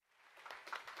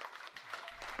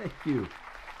Thank you.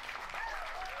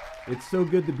 It's so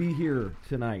good to be here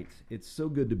tonight. It's so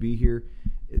good to be here.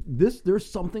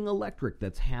 There's something electric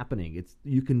that's happening.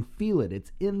 You can feel it.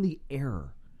 It's in the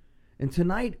air. And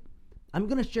tonight, I'm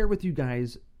going to share with you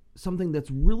guys something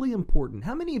that's really important.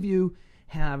 How many of you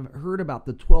have heard about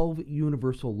the 12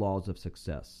 universal laws of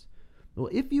success? Well,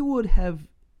 if you would have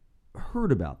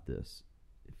heard about this,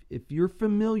 if you're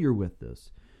familiar with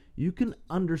this, you can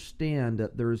understand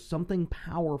that there is something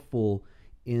powerful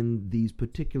in these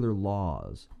particular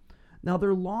laws. Now,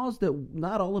 they're laws that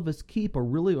not all of us keep or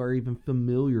really are even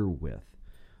familiar with.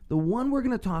 The one we're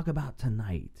going to talk about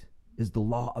tonight is the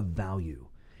law of value.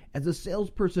 As a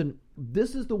salesperson,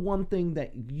 this is the one thing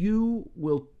that you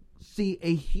will see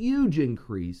a huge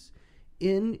increase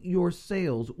in your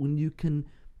sales when you can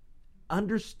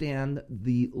understand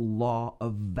the law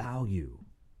of value,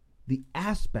 the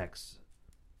aspects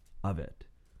of it,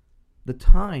 the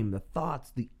time, the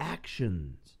thoughts, the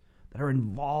actions that are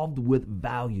involved with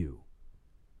value,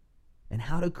 and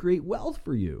how to create wealth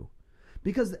for you.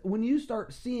 Because when you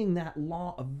start seeing that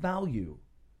law of value,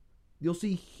 you'll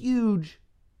see huge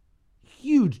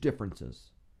differences.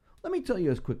 Let me tell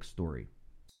you a quick story.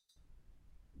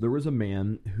 There was a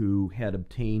man who had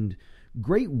obtained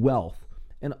great wealth,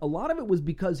 and a lot of it was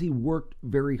because he worked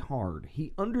very hard.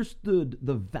 He understood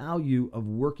the value of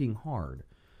working hard.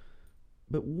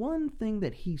 But one thing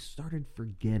that he started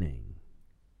forgetting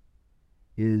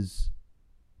is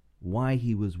why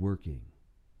he was working.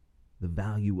 The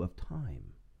value of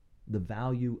time. The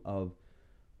value of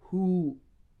who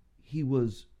he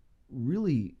was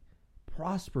really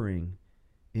prospering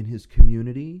in his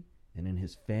community and in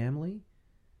his family.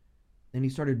 And he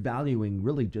started valuing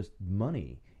really just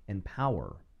money and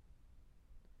power.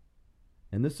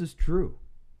 And this is true.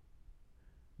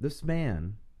 This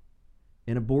man,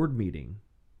 in a board meeting,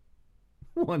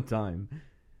 one time,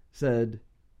 said,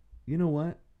 "You know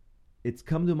what? It's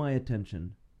come to my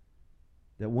attention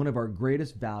that one of our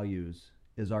greatest values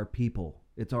is our people.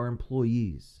 It's our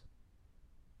employees.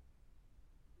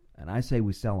 And I say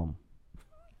we sell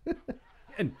them."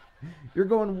 And you're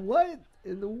going, what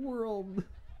in the world?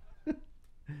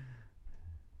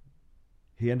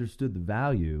 He understood the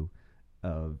value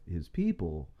of his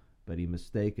people, but he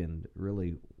mistaken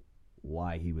really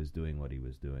why he was doing what he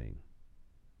was doing.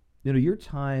 You know, your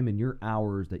time and your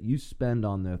hours that you spend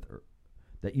on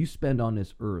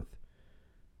this earth,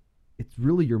 it's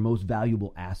really your most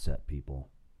valuable asset, people.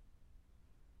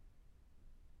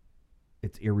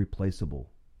 It's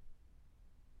irreplaceable.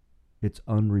 It's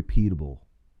unrepeatable.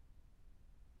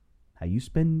 How you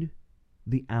spend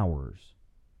the hours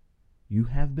you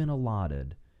have been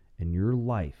allotted in your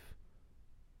life,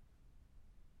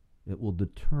 it will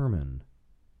determine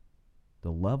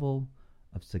the level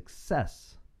of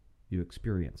success you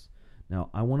experience. Now,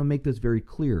 I want to make this very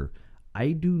clear.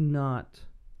 I do not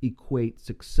equate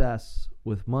success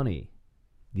with money.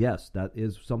 Yes, that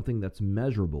is something that's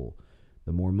measurable.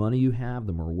 The more money you have,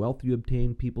 the more wealth you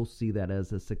obtain, people see that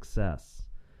as a success.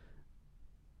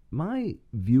 My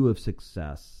view of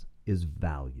success is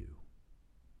value.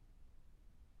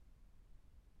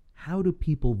 How do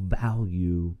people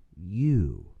value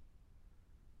you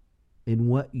in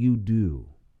what you do,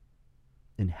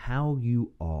 and how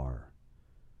you are,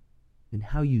 and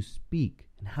how you speak,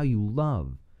 and how you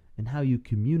love, and how you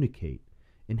communicate,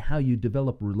 and how you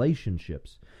develop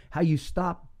relationships, how you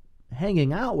stop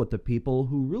hanging out with the people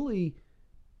who really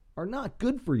are not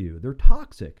good for you. They're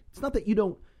toxic. It's not that you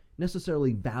don't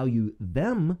necessarily value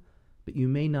them, but you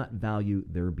may not value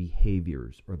their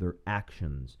behaviors or their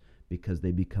actions because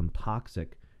they become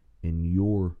toxic in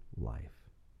your life.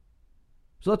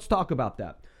 So let's talk about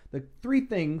that. The three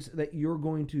things that you're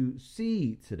going to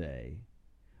see today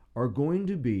are going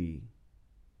to be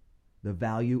the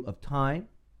value of time,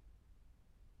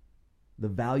 the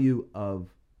value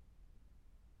of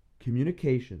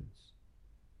communications,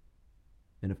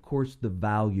 and of course the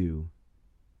value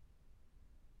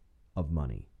of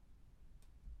money.